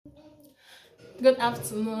Good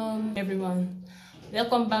afternoon, everyone.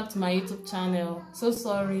 Welcome back to my YouTube channel. So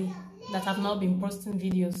sorry that I've not been posting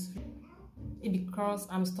videos. It's because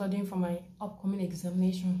I'm studying for my upcoming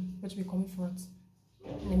examination, which will be coming forth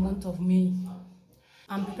in the month of May.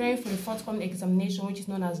 I'm preparing for the forthcoming examination, which is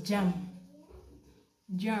known as JAMB.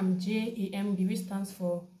 JAMB, J-A-M-B, which stands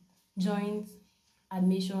for Joint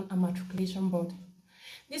Admission and Matriculation Board.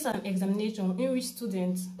 This is an examination in which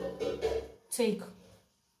students take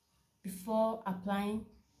before applying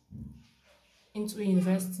into a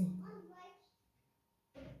university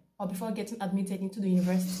or before getting admitted into the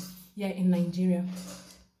university here in Nigeria.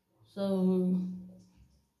 So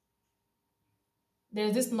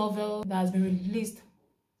there's this novel that has been released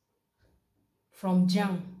from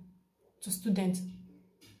JAMB to students.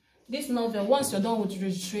 This novel, once you're done with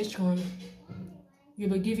registration, you'll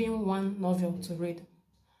be given one novel to read,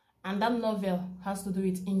 and that novel has to do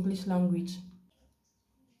with English language.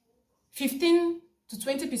 15 to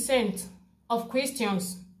 20% of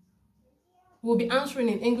questions will be answering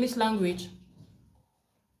in English language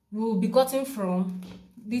will be gotten from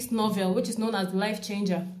this novel, which is known as Life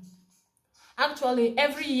Changer. Actually,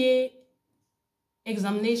 every year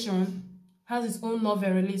examination has its own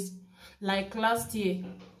novel release. Like last year,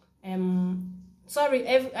 I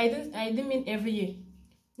didn't mean every year.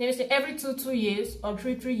 Let me say every two years or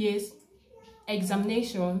three years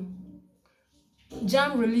examination,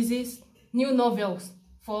 JAMB releases new novels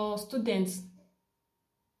for students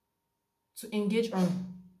to engage on.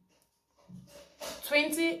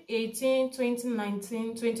 2018,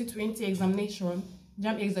 2019, 2020 examination,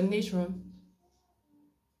 JAMB examination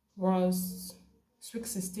was Week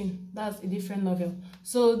 16. That's a different novel.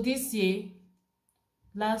 So this year,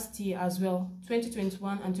 last year as well,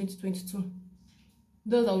 2021 and 2022,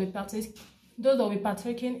 those that will be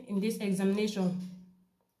partaking in this examination,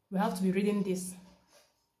 we have to be reading this.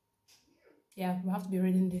 Yeah, we have to be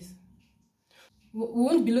reading this. We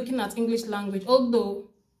won't be looking at English language, although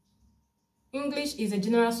English is a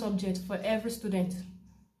general subject for every student.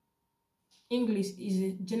 English is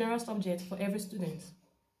a general subject for every student,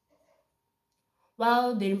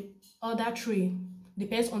 while the other three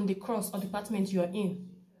depends on the course or department you are in.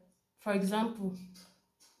 For example,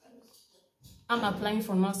 I'm applying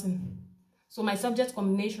for nursing, so my subject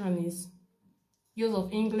combination is use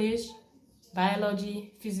of English,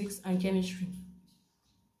 biology, physics, and chemistry.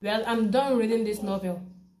 Well, I'm done reading this novel.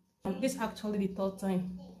 This is actually the third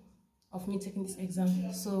time of me taking this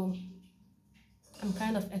exam, so I'm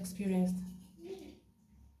kind of experienced.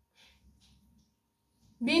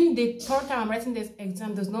 Being the third time I'm writing this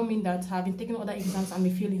exam does not mean that I've been taking other exams and be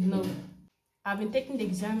failing. No, I've been taking the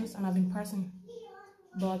exams and I've been passing,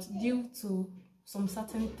 but due to some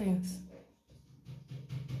certain things,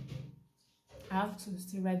 I have to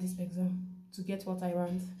still write this exam to get what I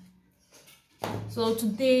want. So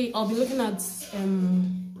today I'll be looking at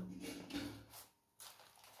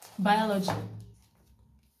biology.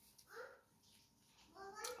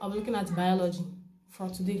 I'll be looking at biology for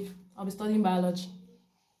today. I'll be studying biology.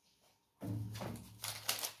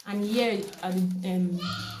 And here are the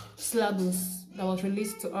syllabus that was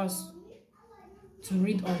released to us to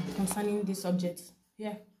read on concerning this subject.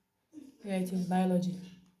 Yeah, here it is, biology.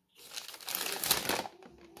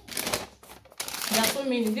 There are so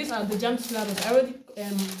many. These are the JAMB syllabus. I already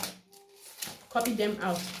copied them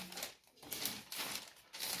out.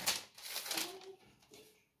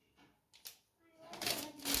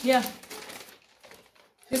 Yeah,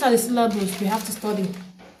 these are the syllabus we have to study,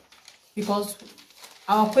 because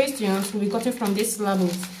our questions will be gotten from this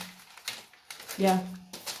syllabus. Yeah,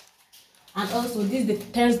 and also this is the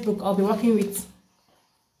textbook I'll be working with.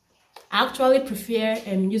 I actually prefer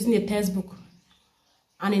using a textbook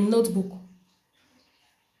and a notebook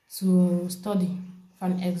to study for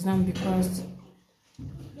an exam, because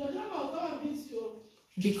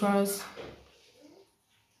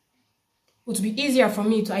it would be easier for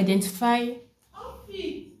me to identify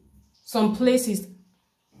some places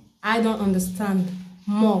I don't understand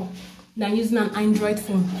more than using an Android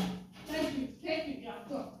phone.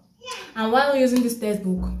 And while using this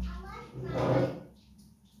textbook,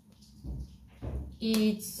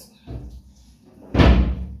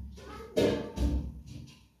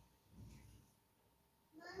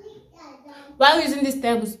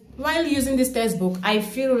 while using this textbook, I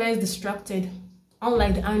feel less distracted,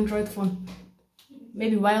 unlike the Android phone.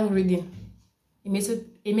 Maybe while reading, a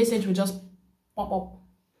message will just pop up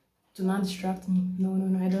to not distract me. No,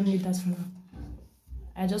 I don't need that for now.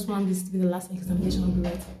 I just want this to be the last examination I'll be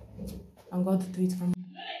writing, and God to do it for me.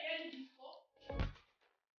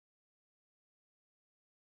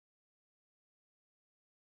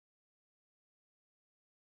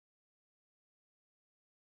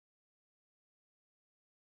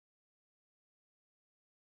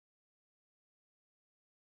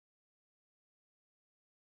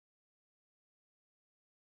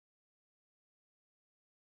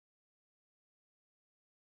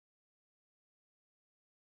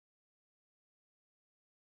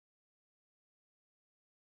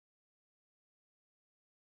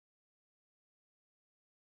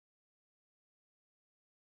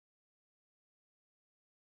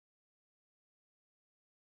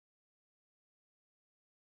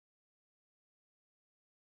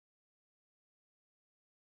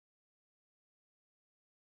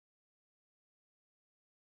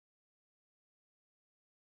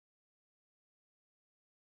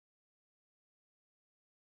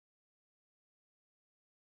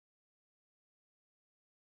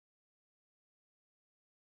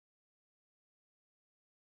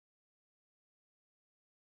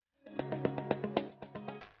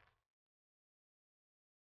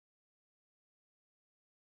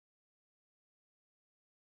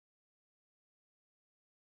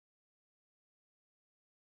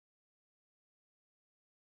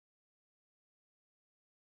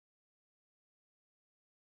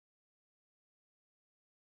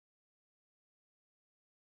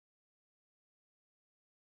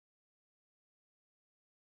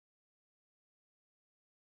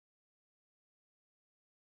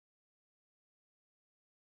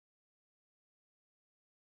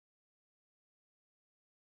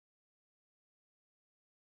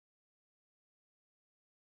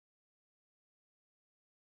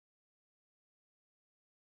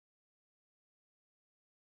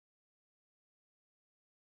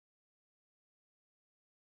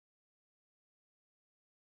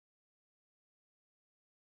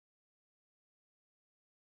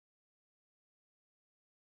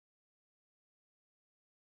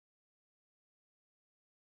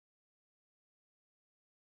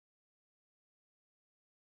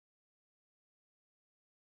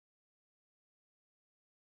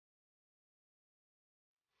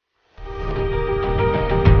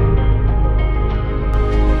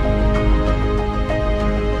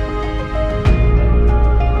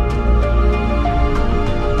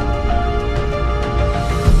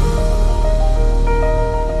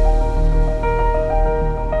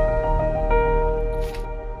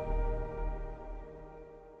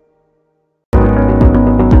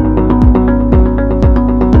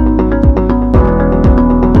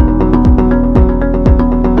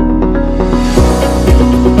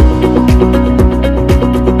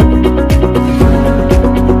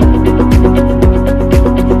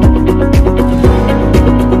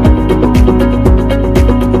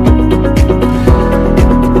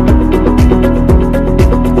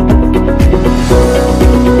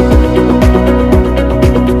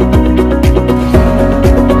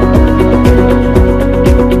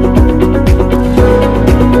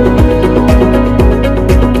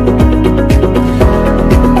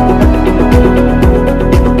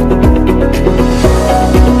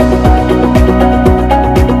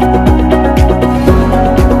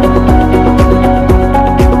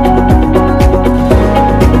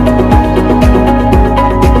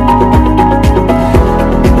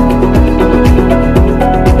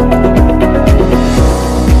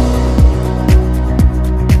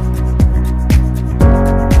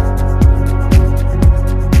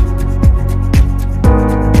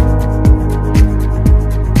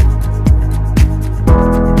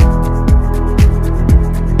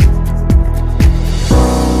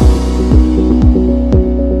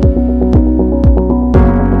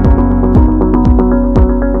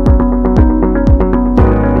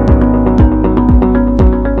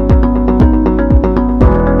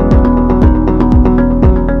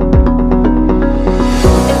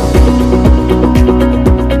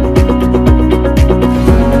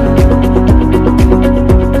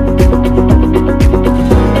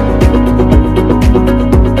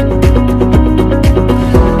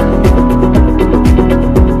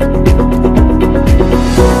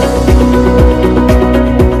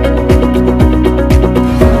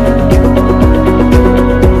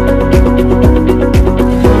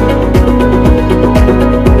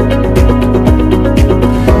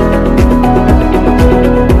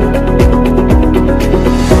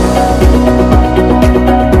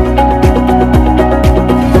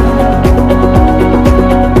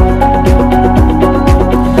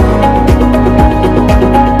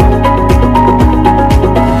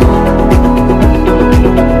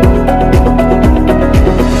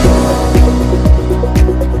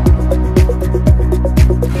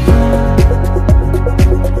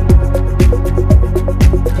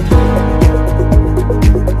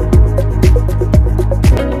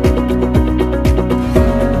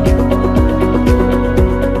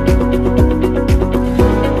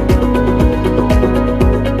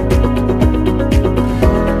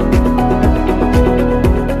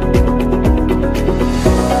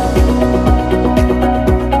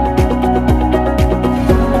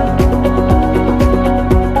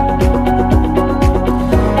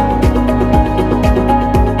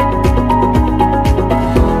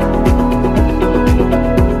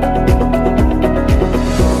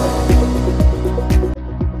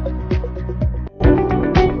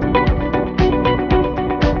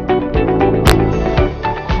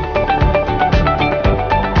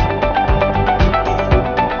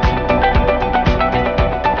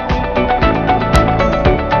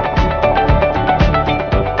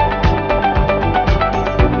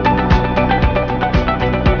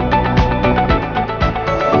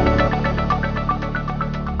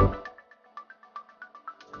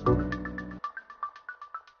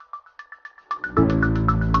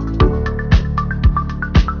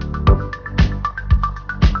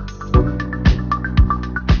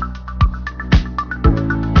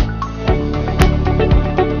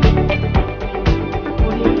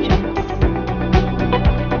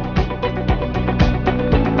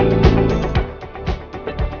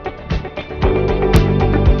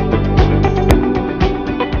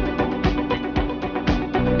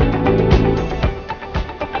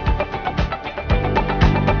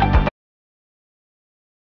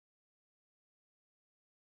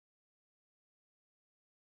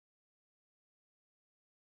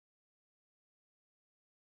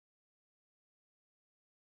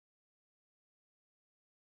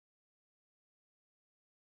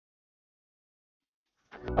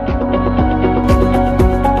 you.